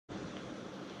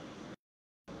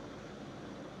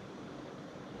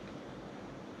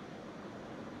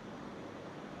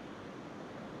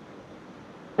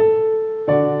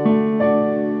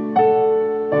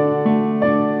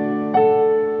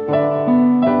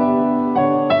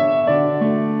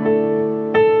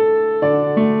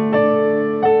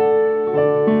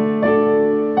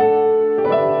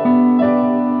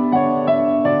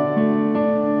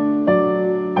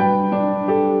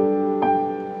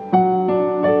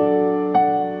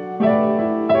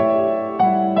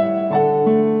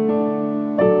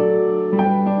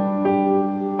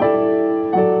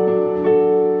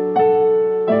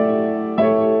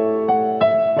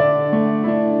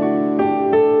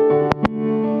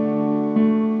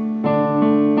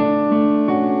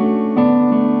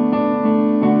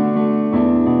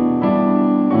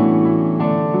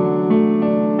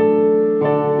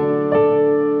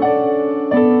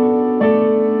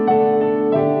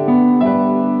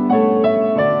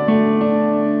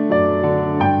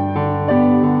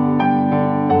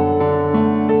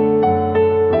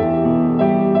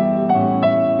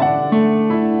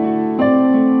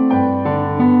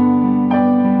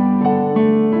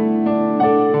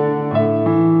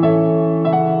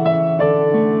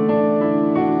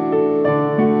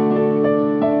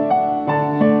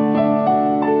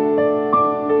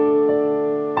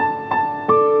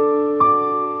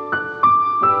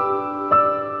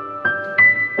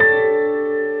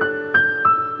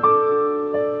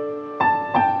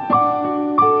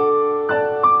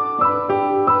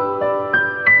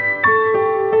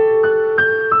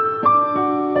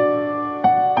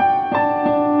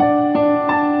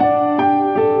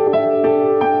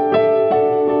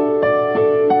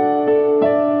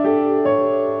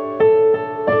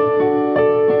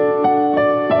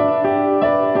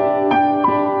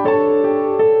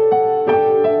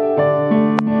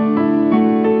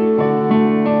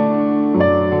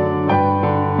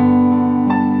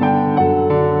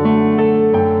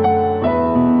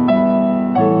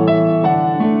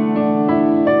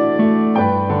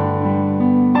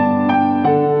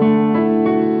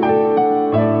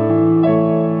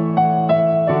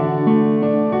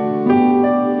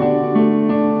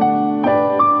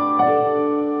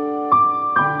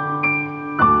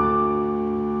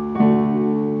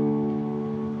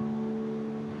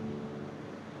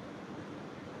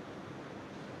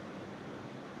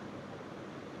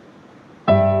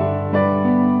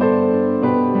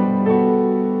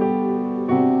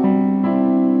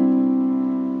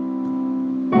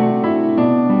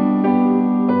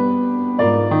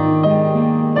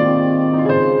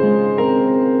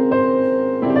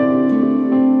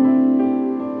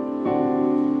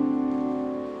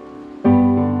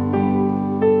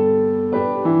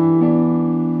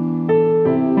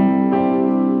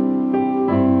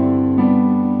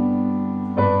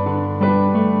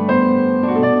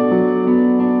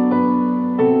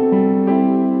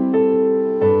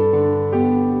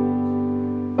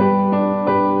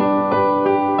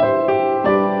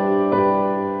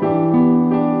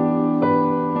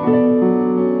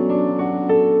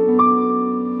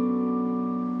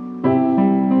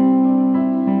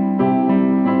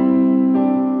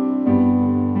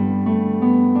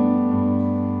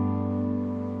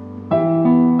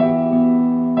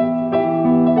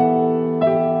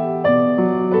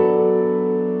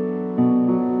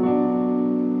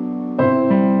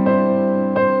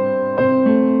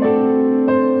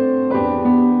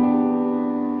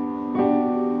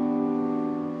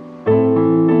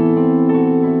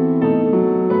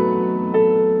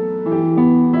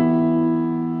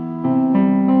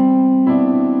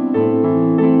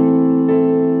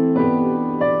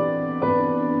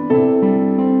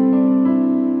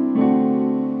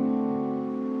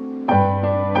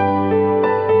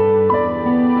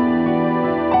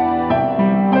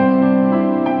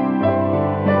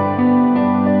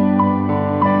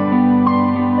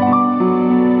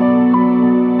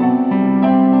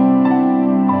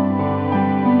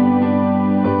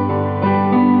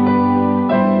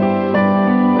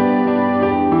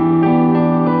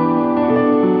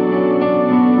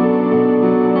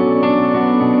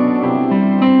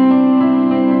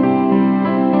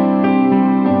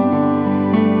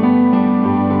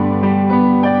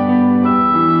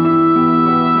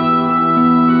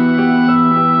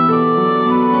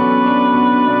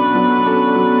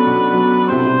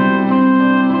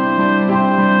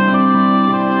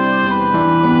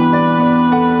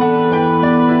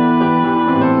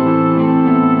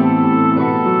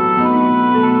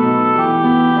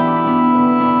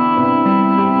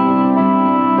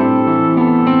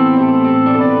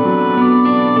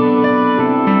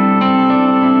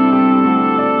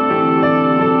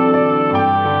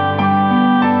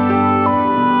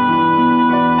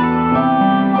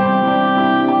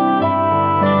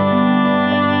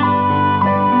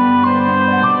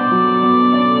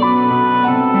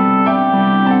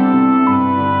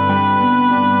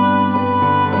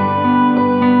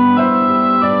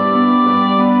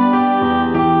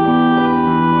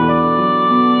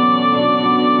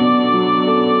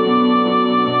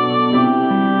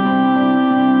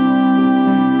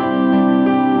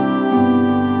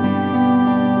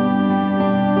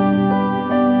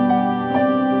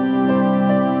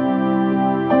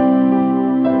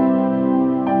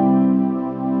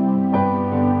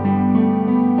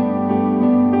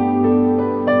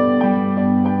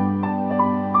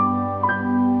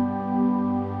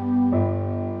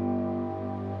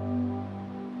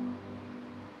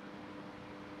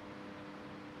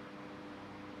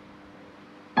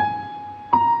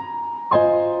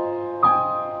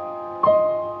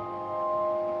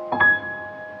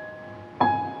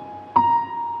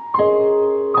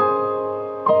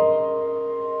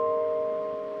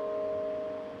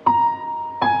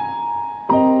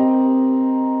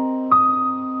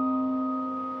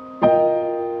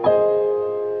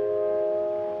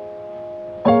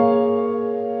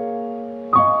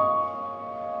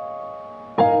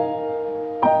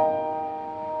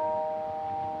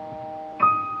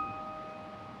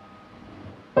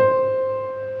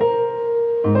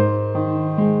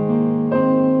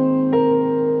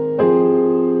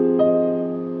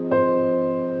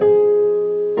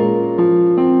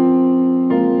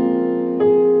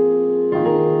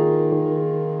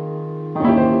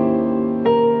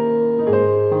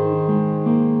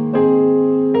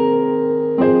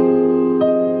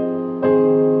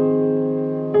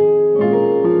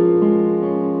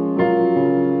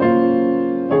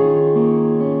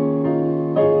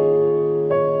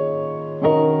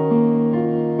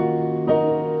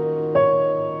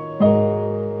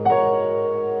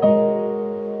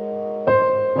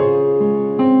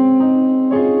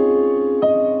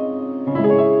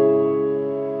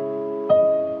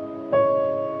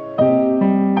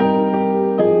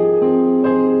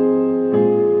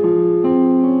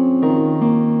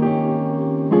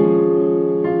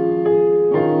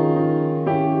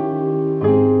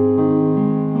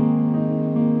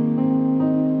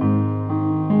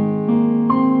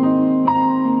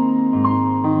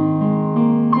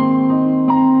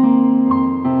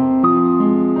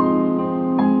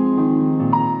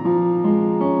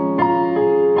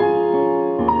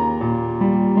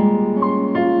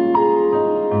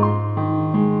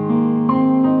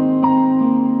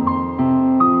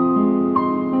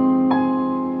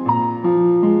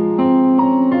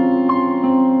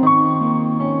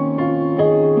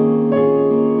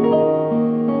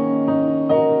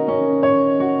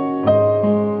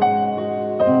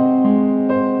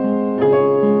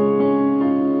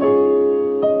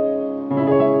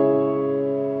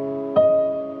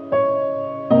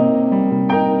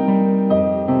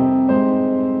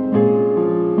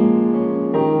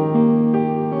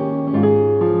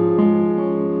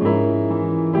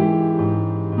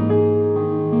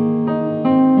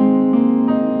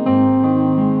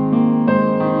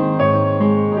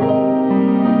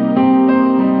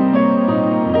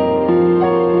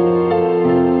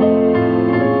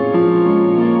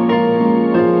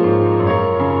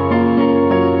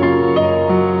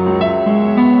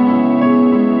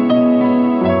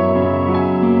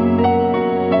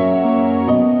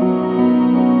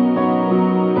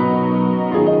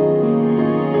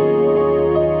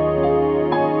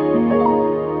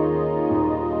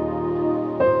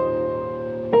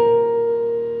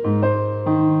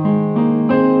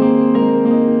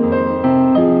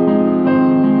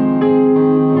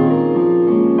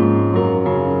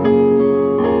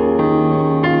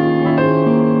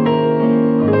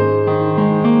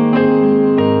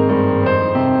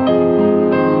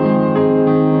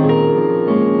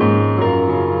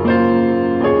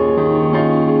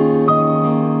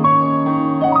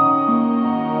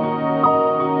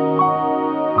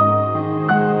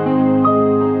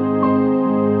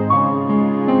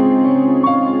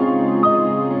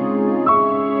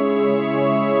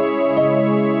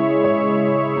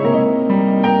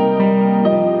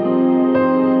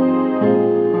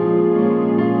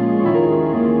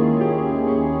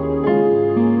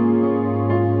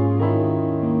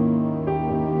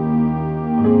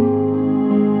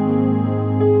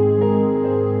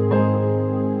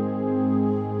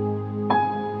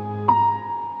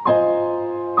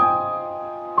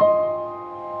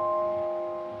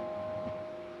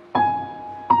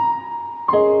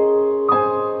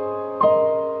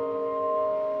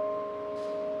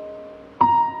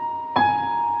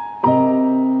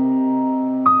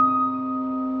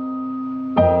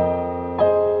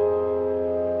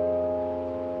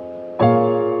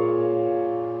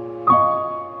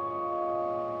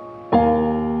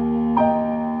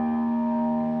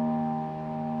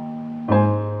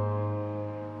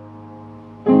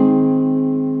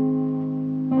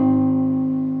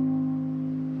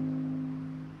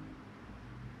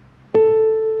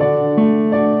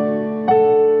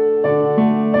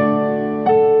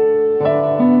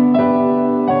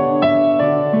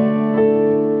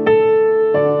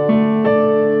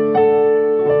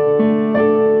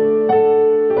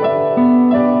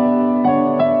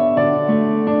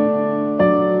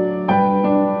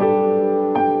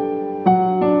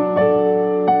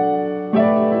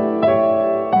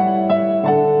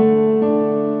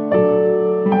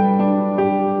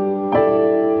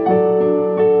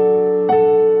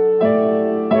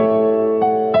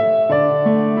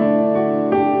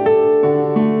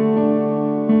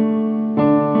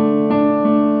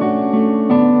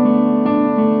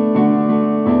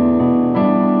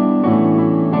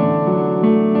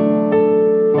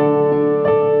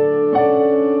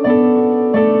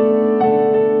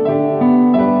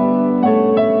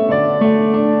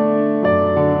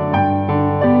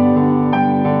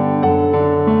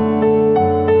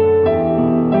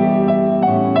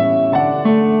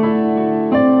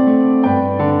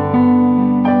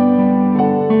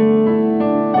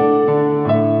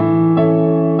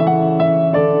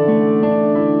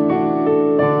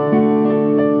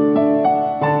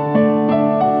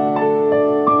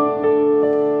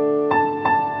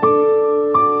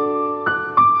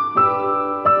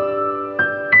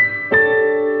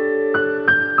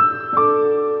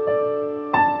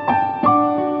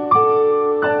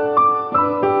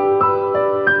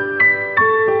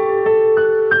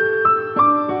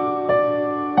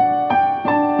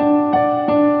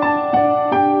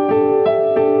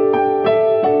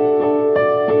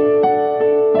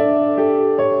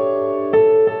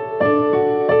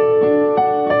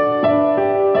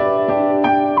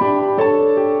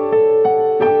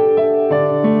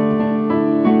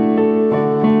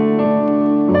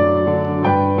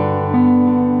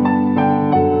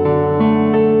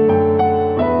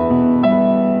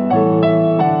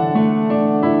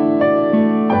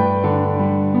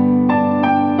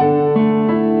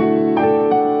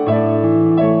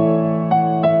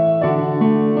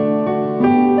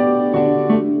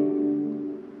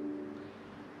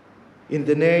In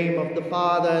the name of the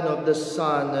Father, and of the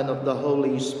Son, and of the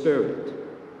Holy Spirit.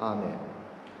 Amen.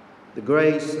 The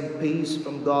grace and peace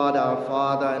from God our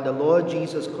Father and the Lord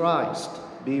Jesus Christ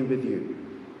be with you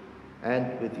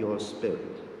and with your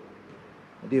spirit.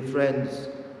 Dear friends,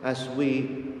 as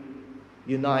we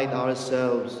unite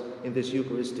ourselves in this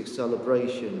Eucharistic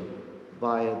celebration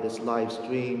via this live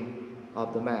stream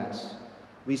of the Mass,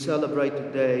 we celebrate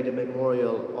today the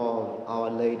memorial of Our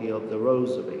Lady of the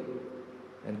Rosary.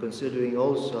 And considering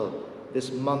also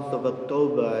this month of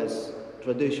October as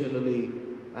traditionally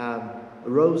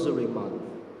Rosary month,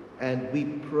 and we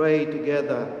pray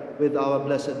together with our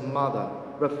Blessed Mother,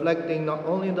 reflecting not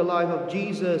only in the life of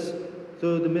Jesus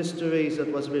through the mysteries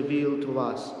that was revealed to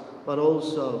us, but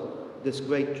also this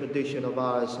great tradition of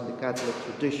ours in the Catholic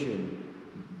tradition,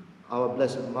 our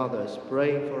Blessed Mother is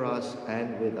praying for us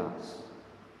and with us.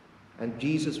 And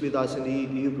Jesus with us in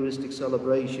the Eucharistic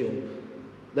celebration,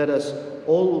 let us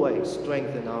always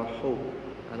strengthen our hope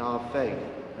and our faith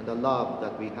and the love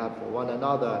that we have for one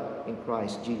another in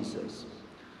Christ Jesus.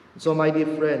 And so, my dear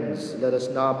friends, let us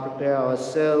now prepare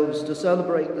ourselves to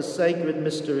celebrate the sacred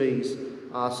mysteries,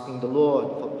 asking the Lord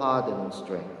for pardon and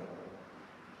strength.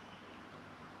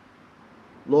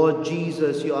 Lord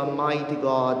Jesus, you are mighty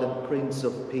God and Prince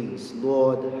of Peace.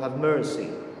 Lord, have mercy.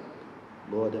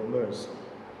 Lord, have mercy.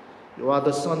 You are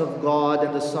the Son of God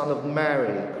and the Son of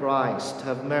Mary. Christ,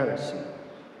 have mercy.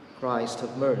 Christ,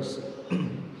 have mercy.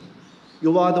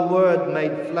 You are the Word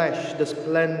made flesh, the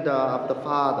splendor of the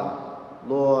Father.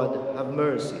 Lord, have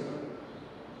mercy.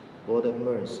 Lord, have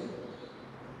mercy.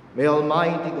 May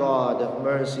Almighty God have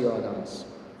mercy on us,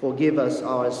 forgive us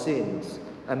our sins,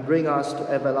 and bring us to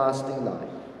everlasting life.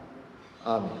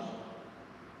 Amen.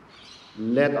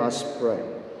 Let us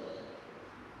pray.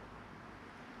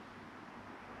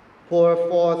 Pour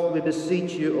forth, we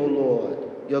beseech you, O Lord,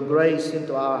 your grace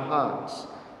into our hearts,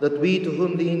 that we, to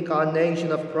whom the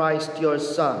incarnation of Christ your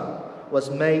Son was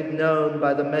made known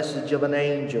by the message of an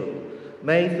angel,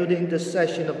 may, through the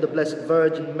intercession of the Blessed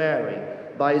Virgin Mary,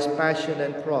 by his passion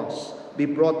and cross, be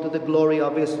brought to the glory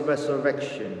of his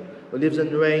resurrection, who lives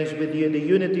and reigns with you in the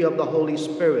unity of the Holy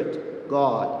Spirit,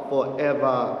 God,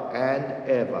 forever and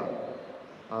ever.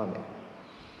 Amen.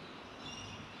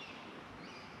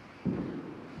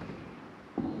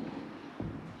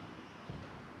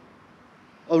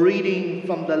 A reading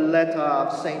from the letter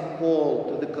of St.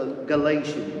 Paul to the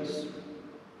Galatians.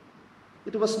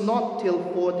 It was not till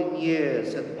 14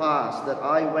 years had passed that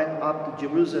I went up to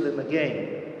Jerusalem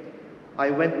again.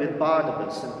 I went with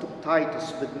Barnabas and took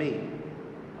Titus with me.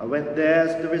 I went there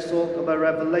as the result of a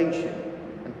revelation,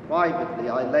 and privately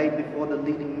I laid before the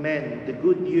leading men the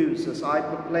good news as I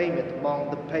proclaim it among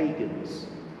the pagans.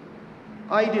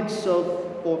 I did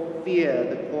so for fear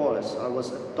the course I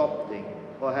was adopting,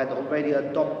 or had already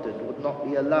adopted, would not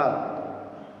be allowed.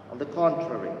 On the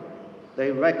contrary, they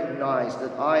recognized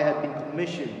that I had been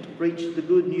commissioned to preach the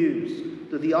good news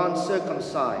to the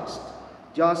uncircumcised,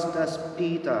 just as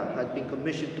Peter had been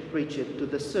commissioned to preach it to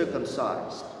the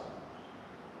circumcised.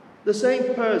 The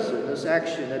same person whose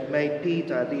action had made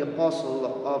Peter the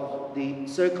apostle of the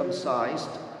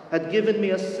circumcised had given me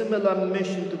a similar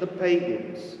mission to the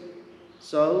pagans.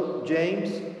 So James,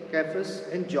 Cephas,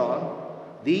 and John,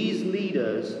 these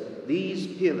leaders, these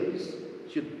pillars,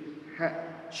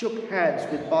 shook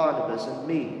hands with Barnabas and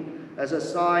me as a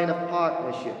sign of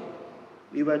partnership.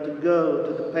 We were to go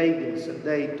to the pagans and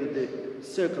they to the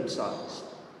circumcised.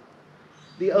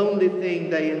 The only thing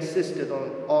they insisted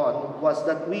on was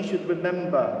that we should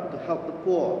remember to help the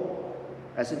poor,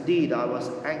 as indeed I was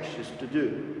anxious to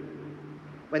do.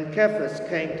 When Cephas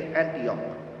came to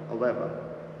Antioch, however,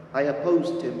 I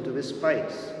opposed him to his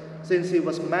face, since he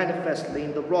was manifestly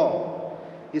in the wrong.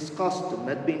 His custom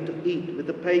had been to eat with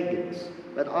the pagans,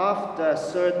 but after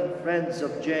certain friends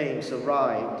of James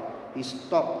arrived, he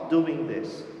stopped doing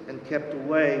this and kept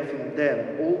away from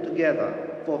them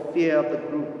altogether for fear of the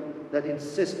group that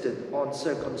insisted on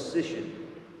circumcision.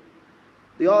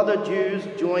 The other Jews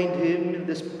joined him in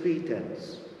this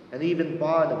pretense, and even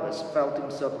Barnabas felt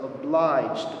himself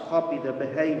obliged to copy their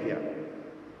behavior.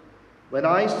 When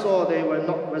I saw they were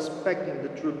not respecting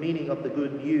the true meaning of the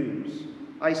good news,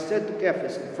 I said to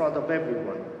Cephas in front of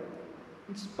everyone,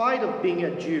 in spite of being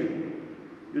a Jew,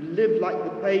 you live like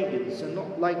the pagans and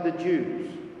not like the Jews,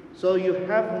 so you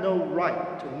have no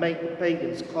right to make the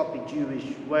pagans copy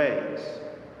Jewish ways.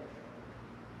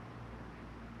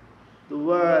 The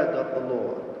word of the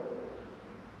Lord.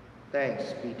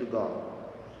 Thanks be to God.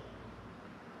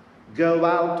 Go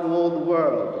out to all the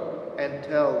world and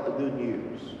tell the good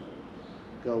news.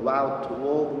 Go out to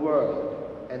all the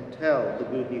world and tell the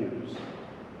good news.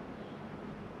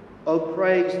 O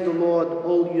praise the Lord,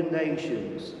 all you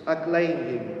nations. Acclaim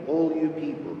him, all you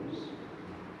peoples.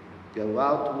 Go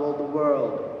out to all the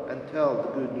world and tell the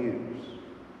good news.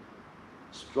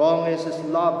 Strong is his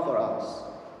love for us.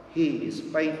 He is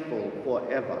faithful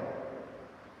forever.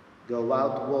 Go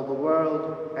out to all the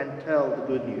world and tell the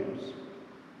good news.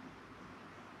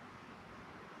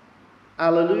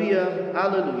 Alleluia,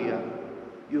 alleluia.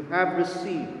 You have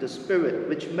received the Spirit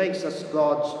which makes us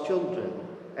God's children,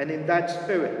 and in that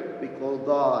Spirit we call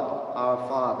God our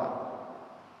Father.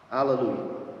 Alleluia.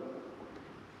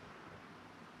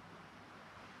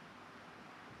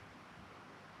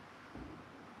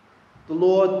 The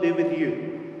Lord be with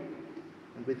you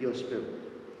and with your spirit.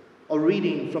 A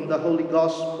reading from the Holy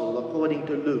Gospel according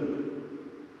to Luke.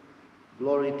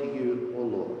 Glory to you, O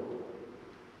Lord.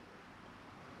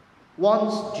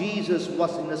 Once Jesus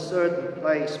was in a certain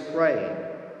place praying.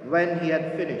 When he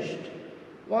had finished,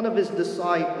 one of his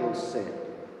disciples said,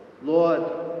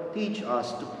 Lord, teach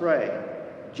us to pray,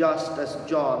 just as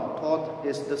John taught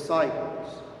his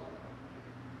disciples.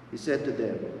 He said to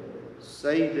them,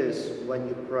 say this when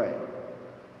you pray.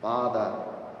 Father,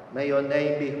 may your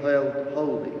name be held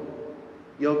holy.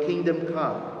 Your kingdom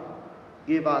come.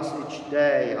 Give us each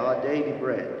day our daily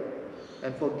bread,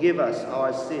 and forgive us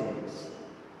our sins.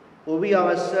 For we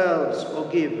ourselves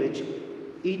forgive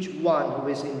each one who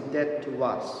is in debt to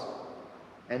us,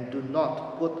 and do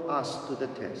not put us to the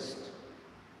test.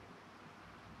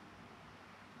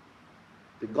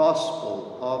 The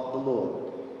Gospel of the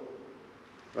Lord.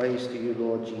 Praise to you,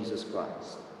 Lord Jesus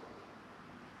Christ.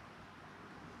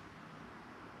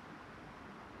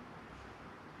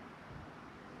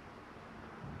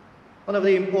 One of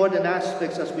the important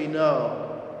aspects, as we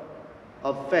know,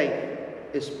 of faith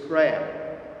is prayer.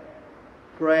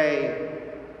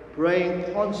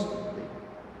 Praying constantly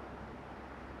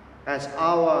as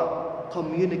our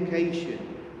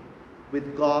communication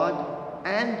with God,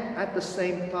 and at the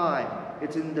same time,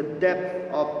 it's in the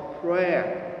depth of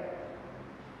prayer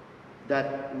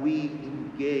that we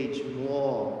engage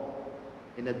more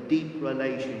in a deep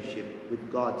relationship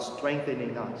with God,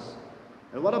 strengthening us.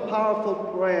 And what a powerful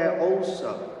prayer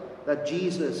also that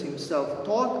Jesus himself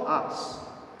taught us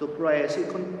to pray, as he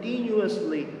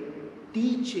continuously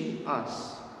teaching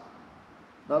us,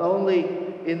 not only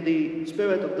in the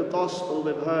spirit of the gospel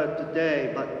we've heard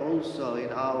today, but also in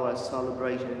our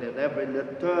celebration, in every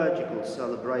liturgical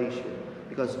celebration,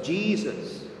 because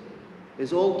Jesus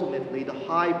is ultimately the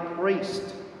high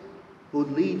priest who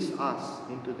leads us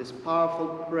into this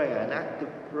powerful prayer, an active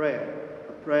prayer,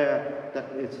 a prayer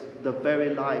that is the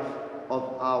very life of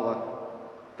our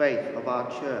faith, of our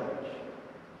church.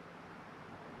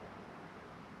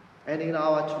 And in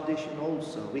our tradition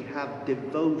also, we have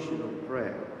devotional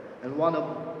prayer. And one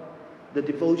of the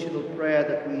devotional prayer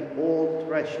that we all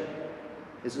treasure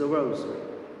is the Rosary.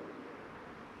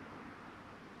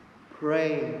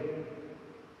 Praying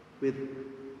with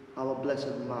our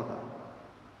Blessed Mother.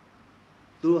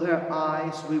 Through her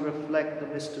eyes, we reflect the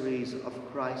mysteries of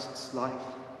Christ's life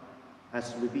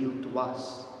as revealed to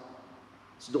us.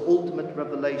 It's the ultimate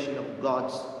revelation of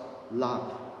God's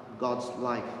love, God's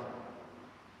life.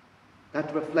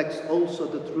 That reflects also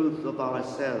the truth of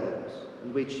ourselves,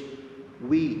 in which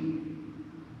we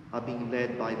are being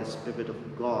led by the Spirit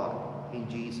of God in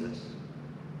Jesus.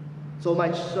 So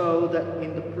much so that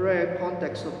in the prayer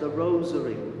context of the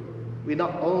Rosary, we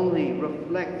not only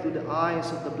reflect through the eyes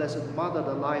of the Blessed Mother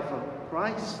the life of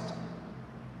Christ,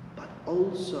 but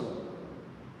also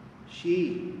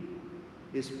she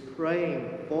is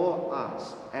praying for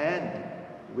us and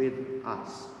with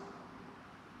us.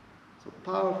 It's a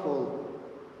powerful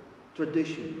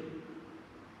tradition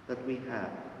that we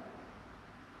have.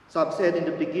 So I've said in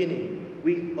the beginning,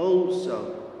 we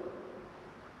also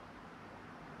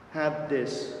have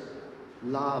this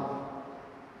love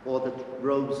for the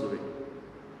Rosary.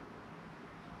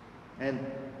 And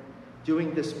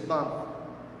during this month,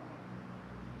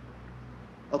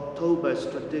 October is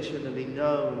traditionally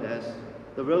known as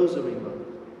the Rosary month.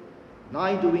 And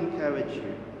I do encourage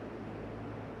you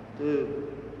to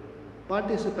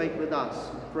participate with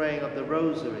us in praying of the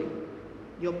Rosary,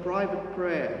 your private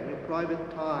prayer, your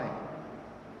private time.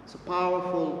 It's a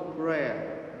powerful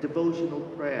prayer, devotional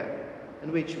prayer,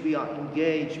 in which we are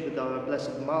engaged with our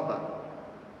Blessed Mother.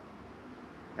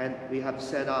 And we have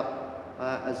set up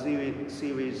a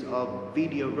series of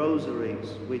video rosaries,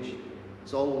 which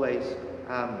is always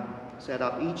set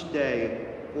up each day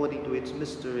according to its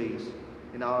mysteries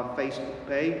in our Facebook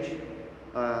page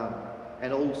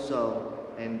and also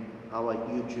in our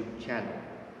YouTube channel.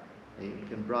 And you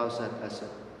can browse that as a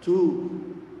tool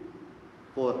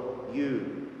for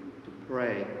you to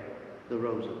pray the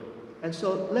Rosary. And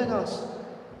so let us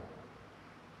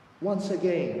once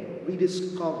again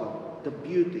rediscover the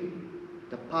beauty,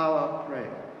 the power of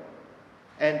prayer,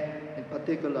 and in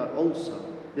particular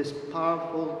also this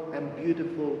powerful and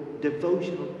beautiful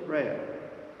devotional prayer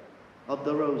of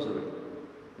the Rosary,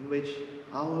 in which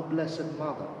our Blessed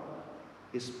Mother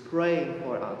is praying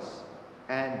for us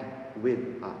and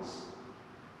with us.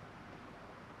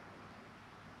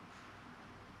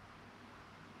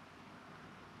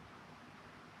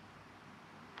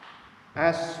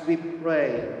 As we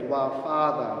pray to our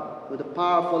Father with the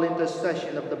powerful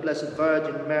intercession of the Blessed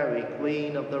Virgin Mary,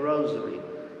 Queen of the Rosary,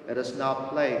 let us now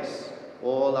place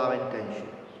all our intentions.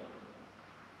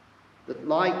 That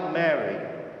like Mary,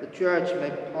 the Church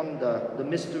may ponder the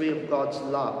mystery of God's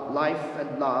love, life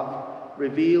and love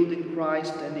revealed in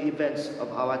Christ and the events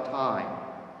of our time.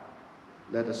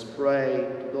 Let us pray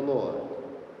to the Lord.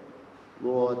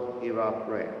 Lord, hear our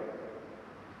prayer.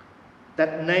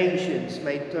 That nations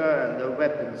may turn their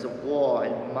weapons of war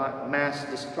and mass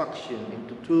destruction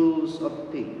into tools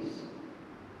of peace.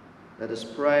 Let us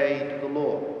pray to the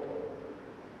Lord.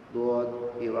 Lord,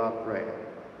 hear our prayer.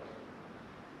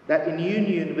 That in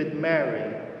union with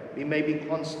Mary, we may be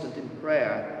constant in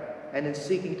prayer and in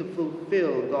seeking to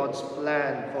fulfill God's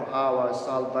plan for our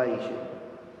salvation.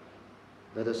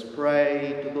 Let us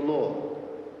pray to the Lord.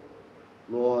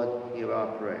 Lord, hear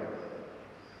our prayer.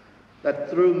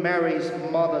 That through Mary's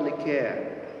motherly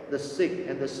care, the sick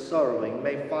and the sorrowing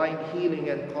may find healing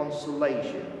and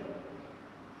consolation.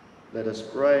 Let us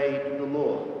pray to the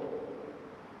Lord.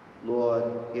 Lord,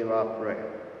 hear our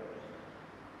prayer.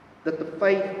 That the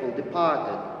faithful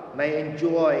departed may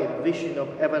enjoy the vision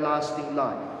of everlasting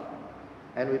life.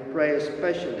 And we pray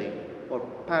especially for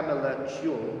Pamela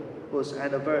Chung, whose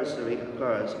anniversary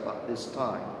occurs about this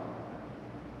time.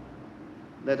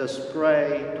 Let us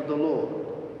pray to the Lord.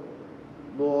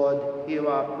 Lord, hear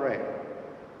our prayer.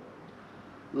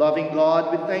 Loving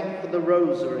God, we thank you for the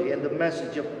Rosary and the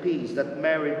message of peace that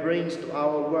Mary brings to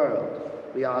our world.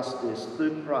 We ask this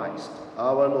through Christ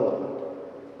our Lord.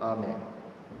 Amen.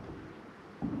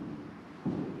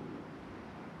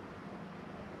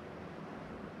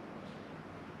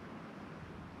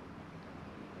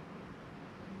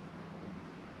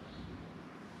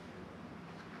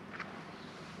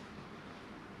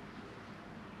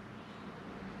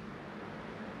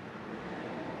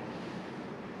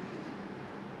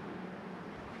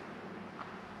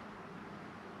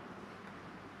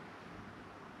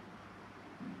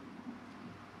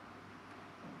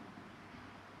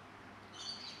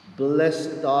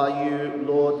 Blessed are you,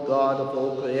 Lord God of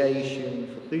all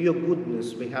creation, for through your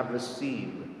goodness we have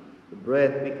received the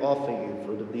bread we offer you,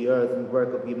 fruit of the earth and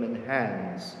work of human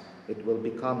hands. It will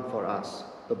become for us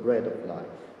the bread of life.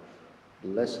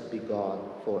 Blessed be God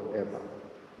forever.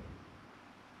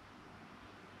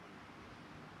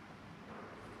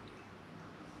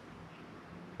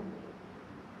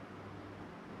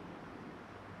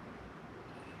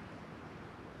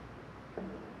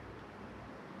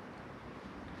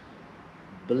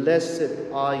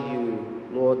 Blessed are you,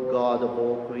 Lord God of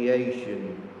all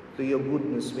creation. Through your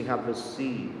goodness we have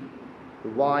received the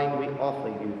wine we offer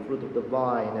you, fruit of the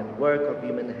vine and work of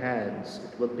human hands.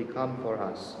 It will become for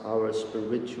us our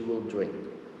spiritual drink.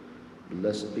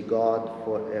 Blessed be God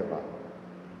forever.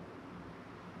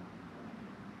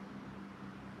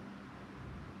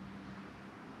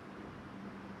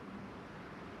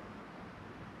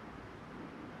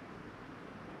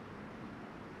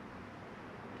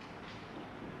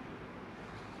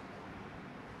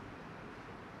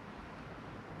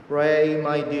 Pray,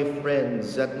 my dear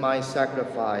friends, that my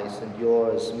sacrifice and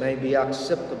yours may be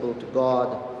acceptable to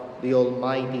God, the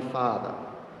Almighty Father.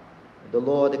 The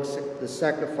Lord accept the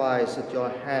sacrifice at your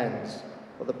hands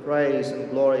for the praise and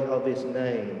glory of his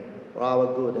name, for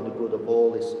our good and the good of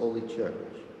all his holy church.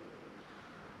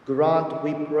 Grant,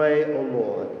 we pray, O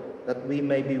Lord, that we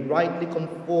may be rightly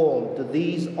conformed to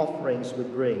these offerings we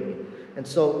bring, and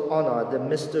so honor the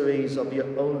mysteries of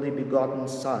your only begotten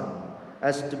Son,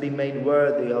 as to be made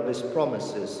worthy of his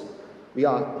promises,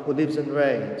 who lives and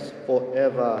reigns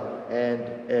forever and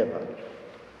ever.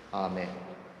 Amen.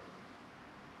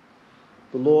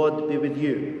 The Lord be with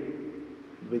you,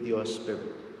 and with your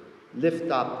spirit. Lift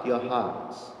up your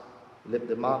hearts. Lift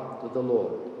them up to the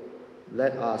Lord.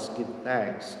 Let us give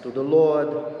thanks to the Lord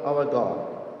our God.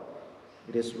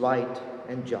 It is right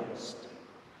and just.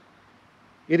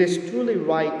 It is truly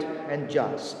right and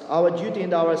just, our duty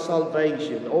and our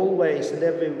salvation, always and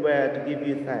everywhere to give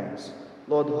you thanks,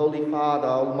 Lord, Holy Father,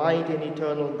 Almighty and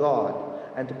eternal God,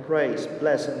 and to praise,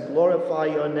 bless, and glorify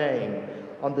your name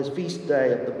on this feast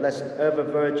day of the Blessed Ever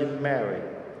Virgin Mary,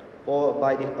 For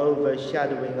by the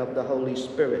overshadowing of the Holy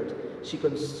Spirit, she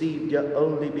conceived your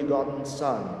only begotten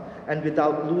Son, and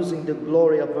without losing the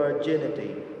glory of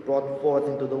virginity, brought forth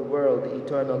into the world the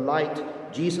eternal light,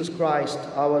 Jesus Christ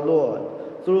our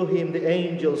Lord. Through him the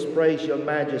angels praise your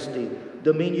majesty,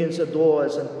 dominions adore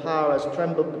us, and powers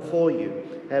tremble before you.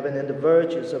 Heaven and the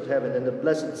virtues of heaven and the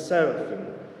blessed seraphim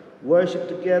worship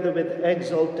together with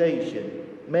exaltation.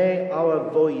 May our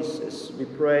voices, we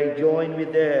pray, join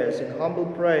with theirs in humble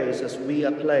praise as we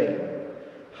acclaim,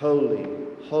 Holy,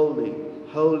 holy,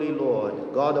 holy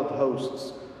Lord, God of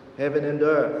hosts, heaven and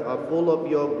earth are full of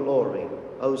your glory.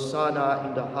 Hosanna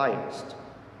in the highest.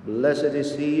 Blessed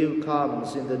is he who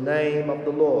comes in the name of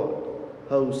the Lord.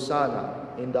 Hosanna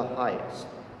in the highest.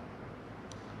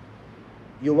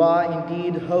 You are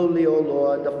indeed holy, O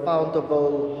Lord, the fount of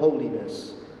all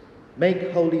holiness.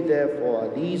 Make holy,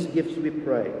 therefore, these gifts, we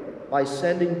pray, by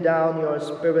sending down your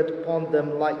Spirit upon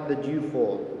them like the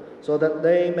dewfall, so that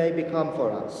they may become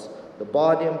for us the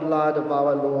body and blood of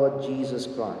our Lord Jesus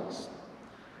Christ.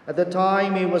 At the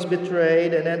time he was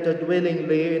betrayed and entered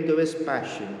willingly into his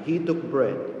passion, he took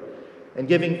bread, and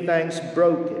giving thanks,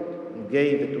 broke it, and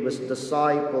gave it to his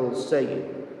disciples,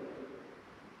 saying,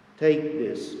 Take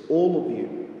this, all of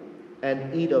you,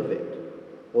 and eat of it,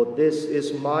 for this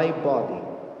is my body,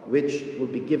 which will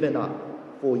be given up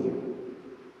for you.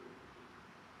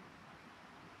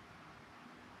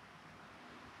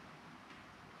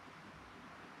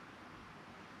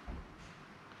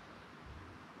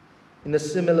 In a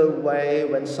similar way,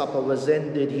 when supper was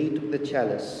ended, he took the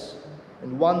chalice,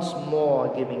 and once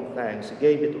more giving thanks, he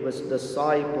gave it to his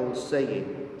disciples,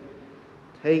 saying,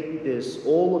 Take this,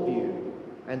 all of you,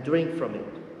 and drink from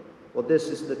it, for this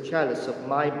is the chalice of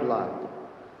my blood,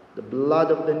 the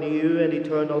blood of the new and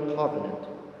eternal covenant.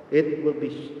 It will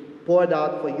be poured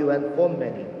out for you and for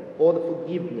many, for the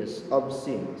forgiveness of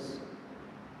sins.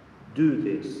 Do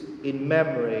this in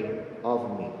memory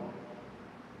of me.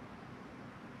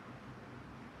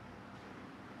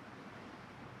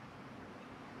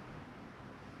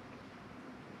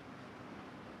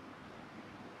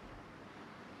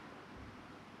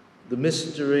 The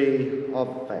mystery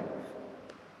of faith.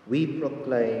 We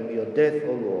proclaim your death,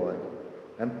 O Lord,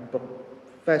 and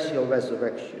profess your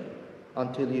resurrection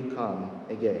until you come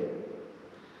again.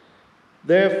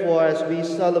 Therefore, as we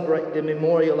celebrate the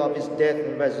memorial of his death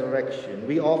and resurrection,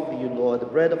 we offer you, Lord, the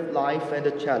bread of life and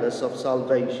the chalice of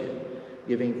salvation,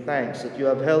 giving thanks that you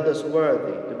have held us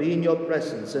worthy to be in your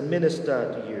presence and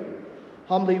minister to you.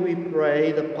 Humbly we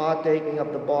pray that partaking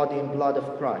of the body and blood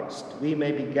of Christ, we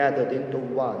may be gathered into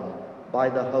one by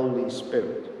the Holy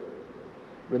Spirit.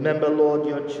 Remember, Lord,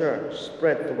 your church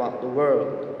spread throughout the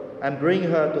world, and bring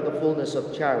her to the fullness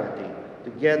of charity,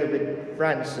 together with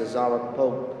Francis, our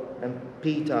Pope, and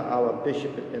Peter, our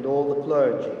Bishop, and all the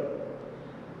clergy.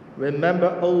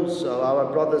 Remember also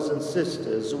our brothers and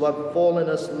sisters who have fallen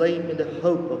asleep in the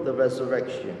hope of the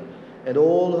resurrection, and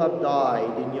all who have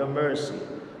died in your mercy.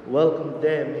 Welcome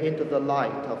them into the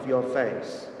light of your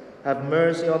face. Have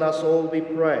mercy on us all, we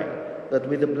pray, that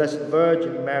with the Blessed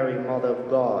Virgin Mary, Mother of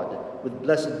God, with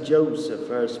blessed Joseph,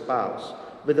 her spouse,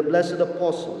 with the blessed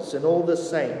apostles and all the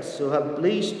saints who have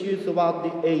pleased you throughout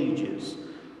the ages,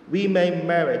 we may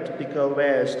merit to be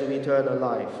co-heirs to eternal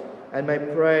life, and may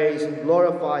praise and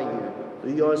glorify you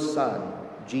through your Son,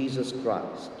 Jesus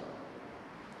Christ.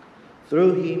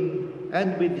 Through him,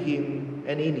 and with him,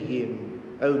 and in him,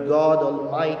 O God,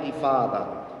 Almighty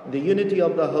Father, in the unity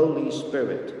of the Holy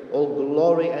Spirit, all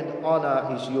glory and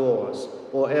honor is yours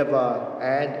forever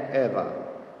and ever.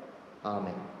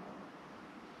 Amen.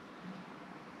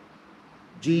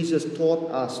 Jesus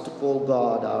taught us to call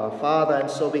God our Father, and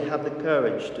so we have the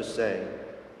courage to say,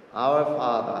 Our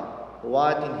Father, who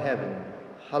art in heaven,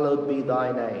 hallowed be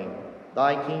thy name.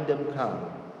 Thy kingdom come,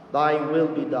 thy will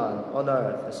be done on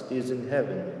earth as it is in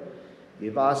heaven.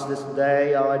 Give us this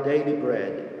day our daily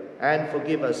bread, and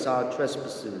forgive us our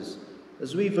trespasses,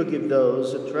 as we forgive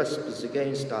those who trespass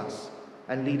against us.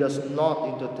 And lead us not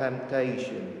into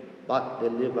temptation, but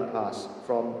deliver us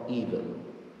from evil.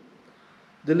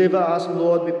 Deliver us,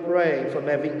 Lord, we pray, from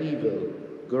every evil.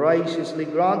 Graciously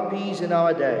grant peace in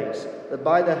our days, that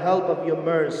by the help of your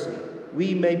mercy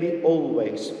we may be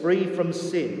always free from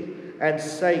sin and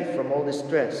safe from all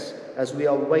distress, as we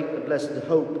await the blessed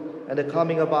hope and the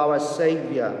coming of our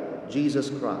Saviour, Jesus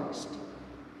Christ.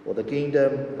 For the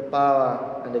kingdom, the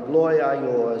power, and the glory are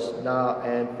yours, now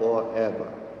and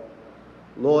forever.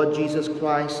 Lord Jesus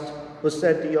Christ, who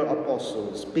said to your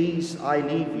apostles, Peace I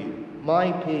leave you,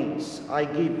 my peace I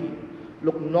give you.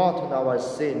 Look not on our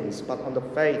sins, but on the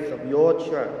faith of your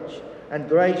church, and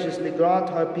graciously grant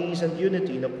her peace and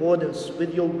unity in accordance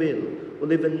with your will, who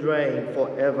live and reign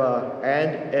forever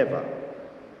and ever.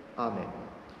 Amen.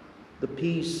 The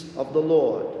peace of the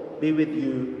Lord be with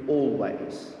you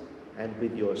always, and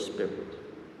with your spirit.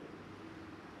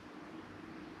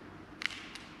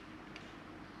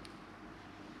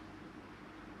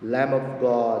 Lamb of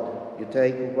God, you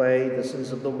take away the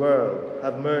sins of the world,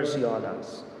 have mercy on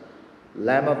us.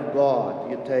 Lamb of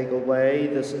God, you take away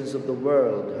the sins of the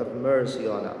world, have mercy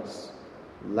on us.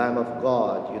 Lamb of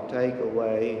God, you take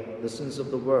away the sins of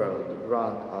the world,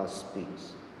 grant us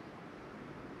peace.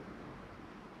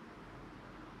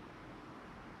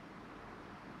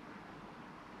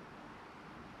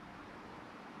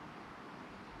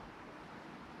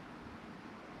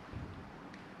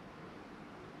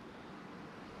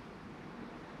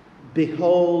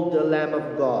 Behold the Lamb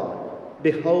of God.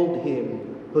 Behold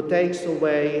him who takes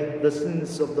away the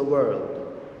sins of the world.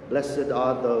 Blessed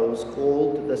are those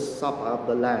called to the supper of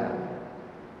the Lamb.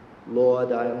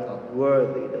 Lord, I am not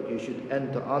worthy that you should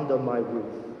enter under my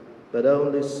roof, but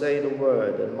only say the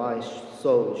word, and my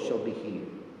soul shall be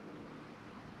healed.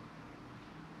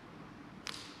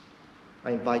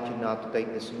 I invite you now to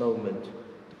take this moment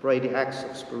to pray the acts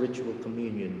of spiritual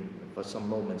communion for some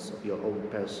moments of your own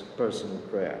personal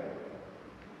prayer.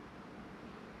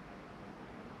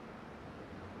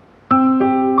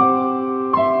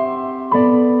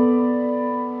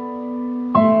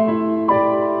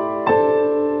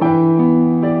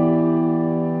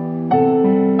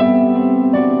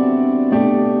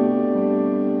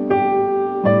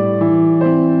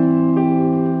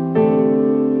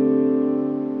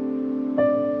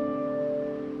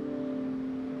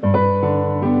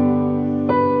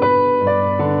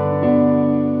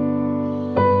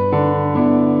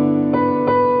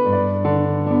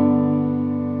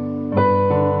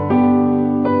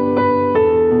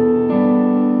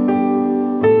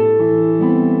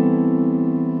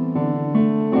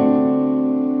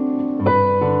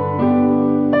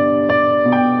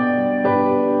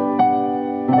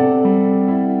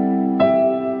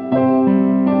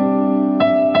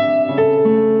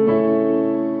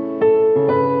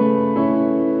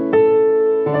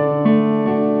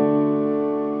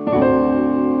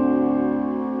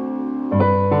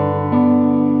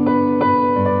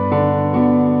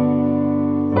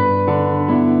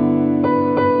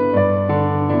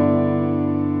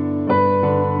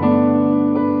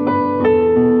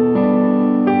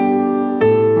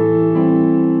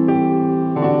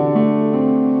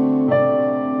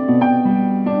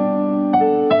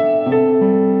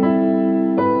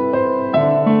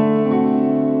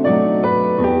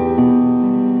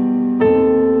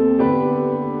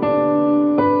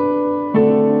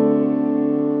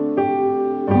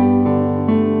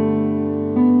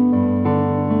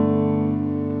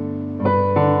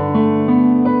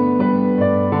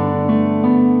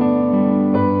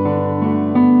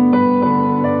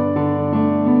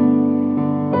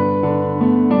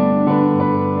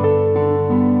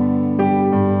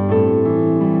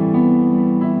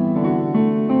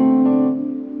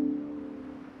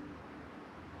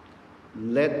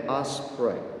 Let us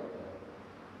pray.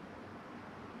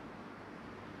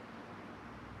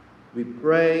 We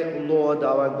pray, O Lord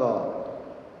our God,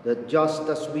 that just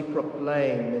as we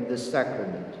proclaim in this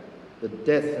sacrament the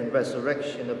death and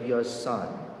resurrection of your Son,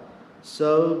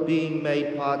 so being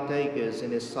made partakers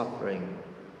in his suffering,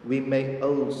 we may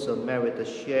also merit a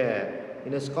share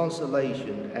in his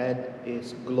consolation and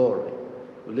his glory,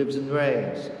 who lives and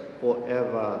reigns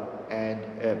forever and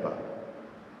ever.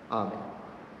 Amen.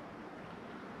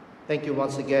 Thank you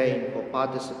once again for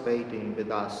participating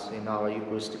with us in our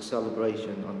Eucharistic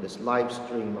celebration on this live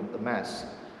stream of the Mass.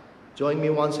 Join me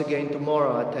once again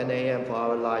tomorrow at 10 a.m. for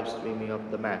our live streaming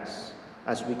of the Mass,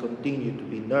 as we continue to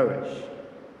be nourished,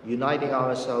 uniting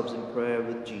ourselves in prayer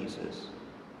with Jesus,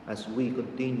 as we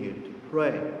continue to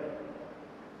pray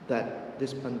that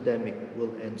this pandemic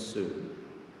will end soon,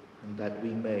 and that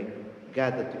we may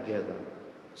gather together,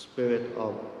 spirit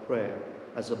of prayer,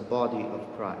 as a body of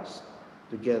Christ,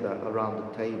 together around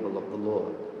the table of the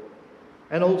Lord.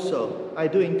 And also, I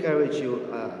do encourage you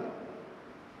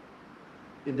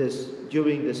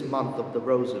during this month of the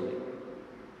Rosary,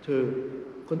 to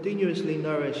continuously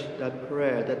nourish that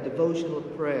prayer, that devotional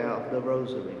prayer of the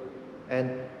Rosary,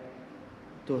 and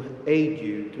to aid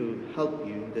you, to help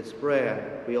you in this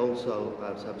prayer. We also,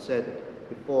 as I've said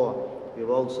before, we've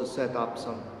also set up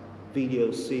some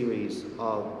video series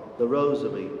of the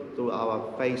Rosary through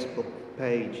our Facebook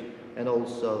page and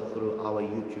also through our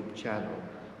YouTube channel,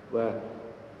 where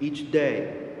each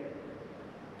day,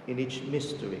 in each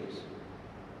mysteries,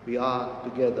 we are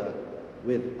together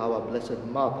with our Blessed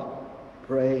Mother,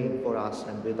 praying for us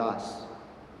and with us,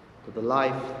 to the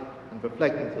life and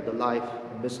reflecting to the life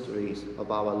and mysteries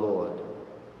of our Lord.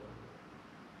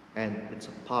 And it's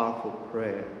a powerful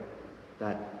prayer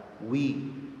that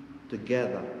we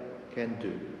together can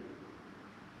do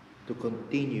to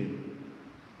continue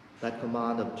that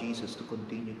command of Jesus to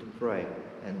continue to pray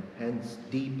and hence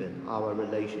deepen our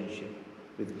relationship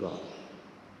with God.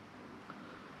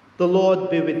 The Lord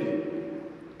be with you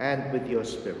and with your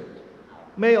spirit.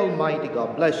 May Almighty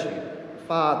God bless you, the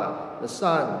Father, the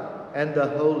Son, and the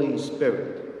Holy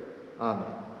Spirit. Amen.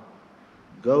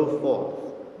 Go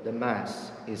forth. The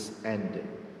Mass is ended.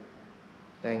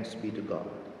 Thanks be to God.